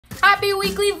Happy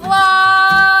weekly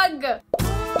vlog!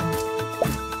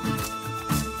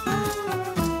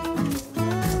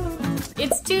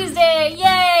 It's Tuesday,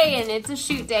 yay! And it's a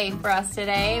shoot day for us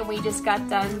today. We just got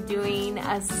done doing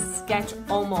a sketch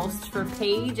almost for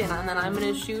Paige, and then I'm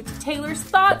gonna shoot Taylor's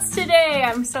thoughts today.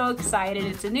 I'm so excited.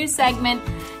 It's a new segment.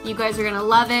 You guys are gonna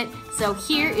love it. So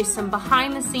here is some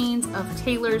behind the scenes of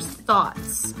Taylor's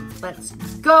thoughts. Let's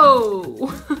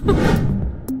go!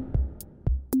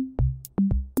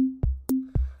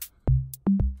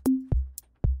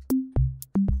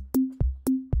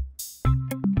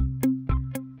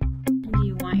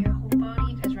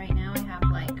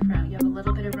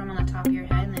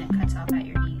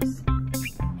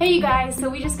 Hey you guys, so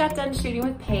we just got done shooting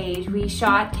with Paige. We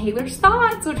shot Taylor's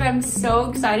thoughts, which I'm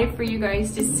so excited for you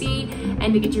guys to see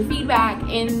and to get your feedback.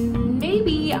 And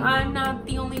maybe I'm not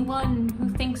the only one who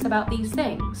thinks about these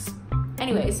things.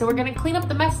 Anyway, so we're gonna clean up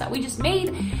the mess that we just made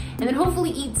and then hopefully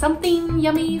eat something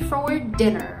yummy for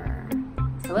dinner.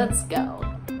 So let's go.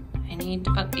 I need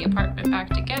to put the apartment back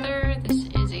together. This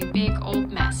is a big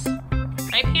old mess.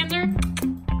 Right, Panzer?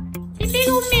 It's a big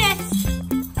old mess.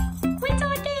 What's all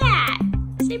that?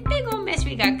 It's a big old mess.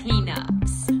 We got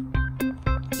cleanups.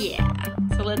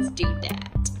 Yeah, so let's do that.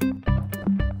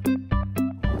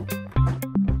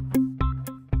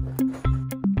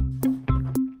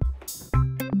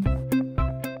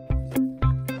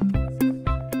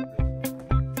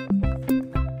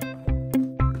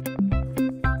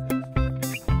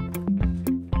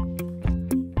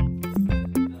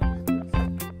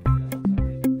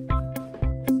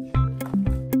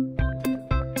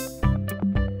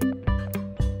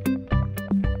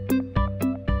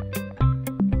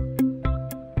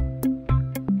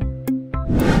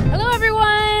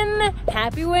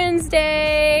 Happy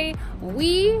Wednesday!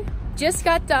 We just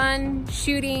got done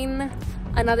shooting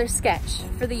another sketch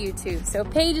for the YouTube. So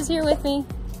Paige is here with me.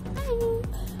 Hi!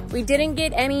 We didn't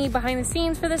get any behind the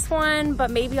scenes for this one,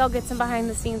 but maybe I'll get some behind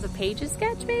the scenes of Paige's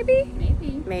sketch, maybe?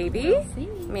 Maybe.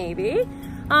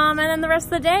 And then the rest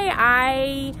of the day,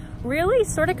 I really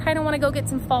sort of kind of want to go get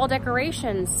some fall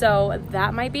decorations. So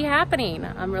that might be happening.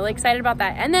 I'm really excited about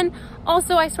that. And then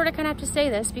also I sort of kind of have to say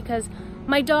this because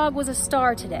my dog was a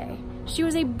star today. She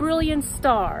was a brilliant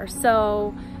star,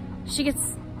 so she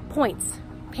gets points.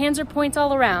 Panzer points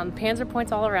all around. Panzer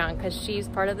points all around because she's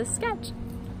part of the sketch.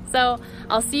 So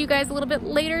I'll see you guys a little bit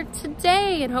later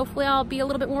today, and hopefully I'll be a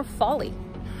little bit more fall-y.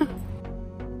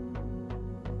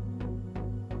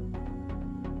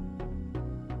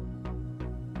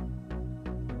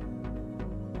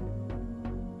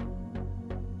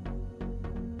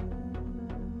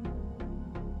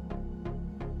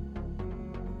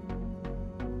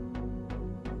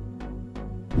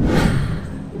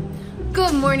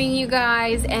 Good morning, you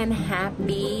guys, and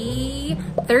happy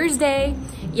Thursday.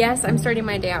 Yes, I'm starting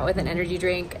my day out with an energy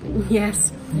drink.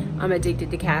 Yes, I'm addicted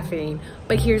to caffeine.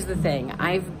 But here's the thing.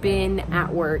 I've been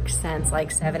at work since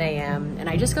like 7 a.m. and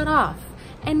I just got off.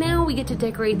 And now we get to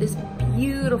decorate this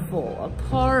beautiful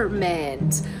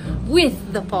apartment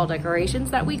with the fall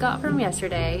decorations that we got from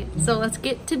yesterday. So let's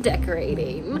get to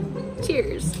decorating.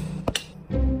 Cheers.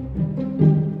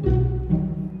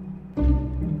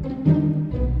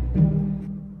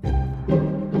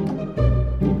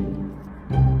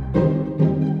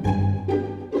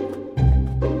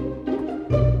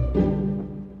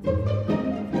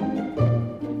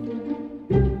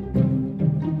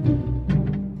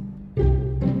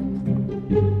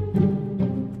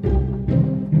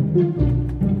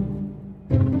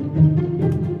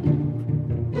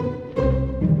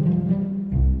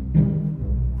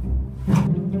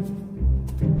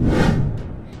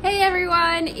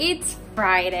 It's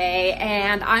Friday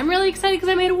and I'm really excited because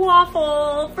I made a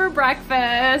waffle for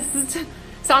breakfast.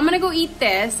 So I'm gonna go eat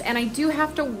this, and I do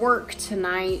have to work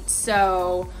tonight,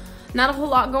 so not a whole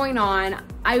lot going on.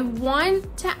 I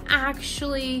want to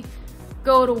actually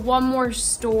go to one more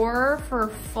store for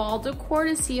fall decor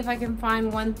to see if I can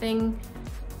find one thing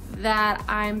that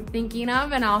I'm thinking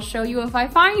of, and I'll show you if I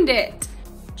find it.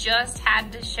 Just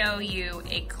had to show you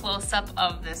a close-up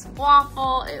of this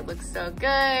waffle. It looks so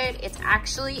good. It's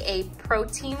actually a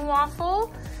protein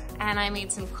waffle, and I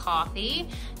made some coffee.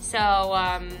 So,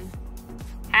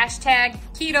 hashtag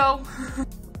keto.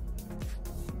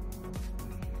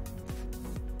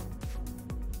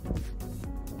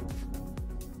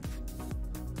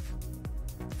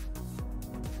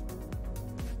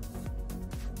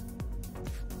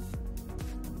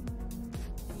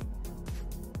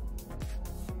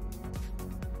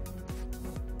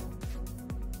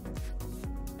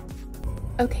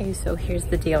 Okay, so here's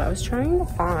the deal. I was trying to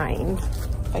find,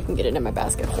 if I can get it in my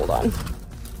basket, hold on.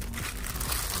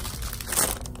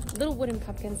 A little wooden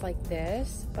pumpkins like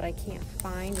this, but I can't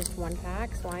find just one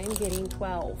pack, so I am getting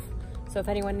 12. So if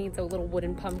anyone needs a little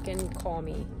wooden pumpkin, call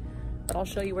me. But I'll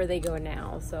show you where they go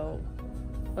now. So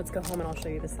let's go home and I'll show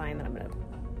you the sign that I'm gonna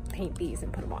paint these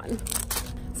and put them on.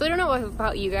 So I don't know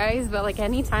about you guys, but like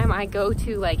anytime I go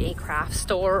to like a craft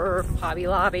store or Hobby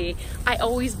Lobby, I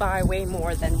always buy way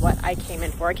more than what I came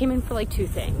in for. I came in for like 2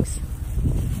 things.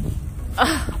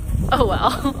 Oh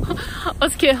well.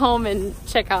 Let's get home and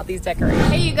check out these decorations.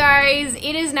 Hey you guys,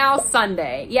 it is now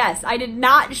Sunday. Yes, I did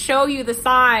not show you the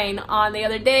sign on the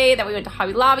other day that we went to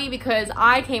Hobby Lobby because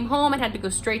I came home and had to go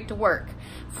straight to work.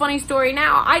 Funny story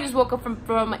now, I just woke up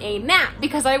from a nap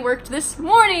because I worked this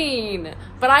morning.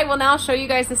 But I will now show you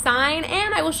guys the sign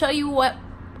and I will show you what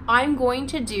I'm going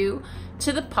to do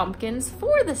to the pumpkins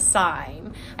for the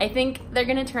sign. I think they're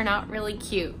gonna turn out really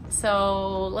cute.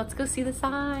 So let's go see the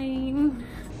sign.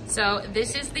 So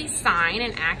this is the sign,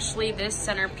 and actually this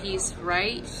centerpiece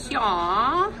right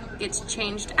here gets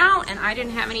changed out, and I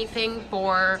didn't have anything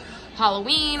for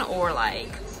Halloween or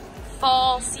like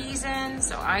fall season,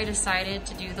 so I decided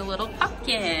to do the little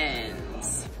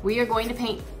pumpkins. We are going to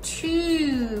paint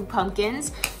 2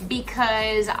 pumpkins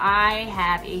because I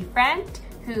have a friend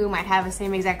who might have the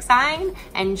same exact sign,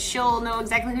 and she'll know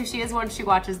exactly who she is once she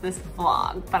watches this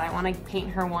vlog, but I want to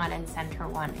paint her one and send her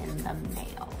one in the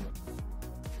mail.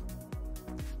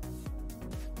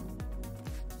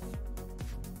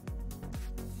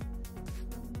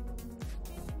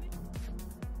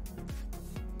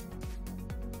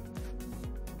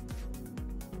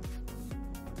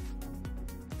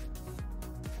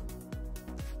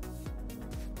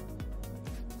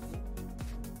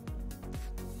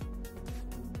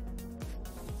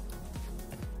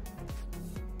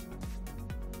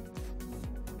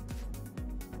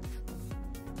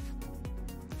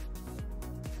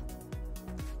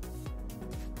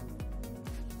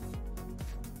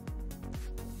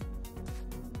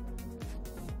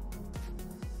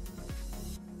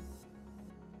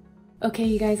 Okay,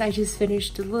 you guys, I just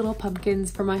finished the little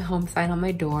pumpkins for my home sign on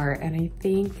my door, and I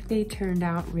think they turned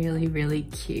out really, really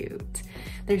cute.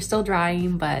 They're still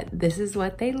drying, but this is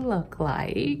what they look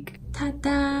like.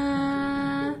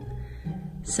 Ta-da!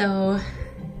 So,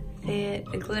 the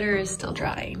glitter is still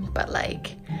drying, but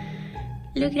like,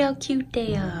 look at how cute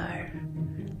they are.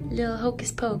 Little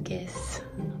hocus pocus.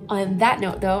 On that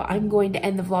note though, I'm going to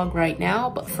end the vlog right now,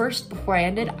 but first, before I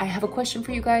end it, I have a question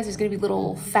for you guys. There's gonna be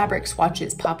little fabric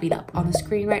swatches popping up on the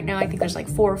screen right now. I think there's like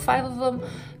 4 or 5 of them.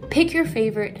 Pick your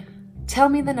favorite, tell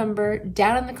me the number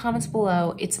down in the comments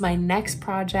below. It's my next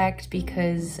project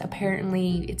because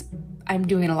apparently I'm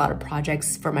doing a lot of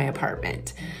projects for my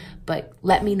apartment, but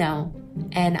let me know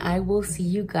and I will see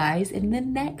you guys in the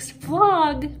next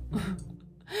vlog.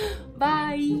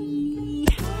 Bye.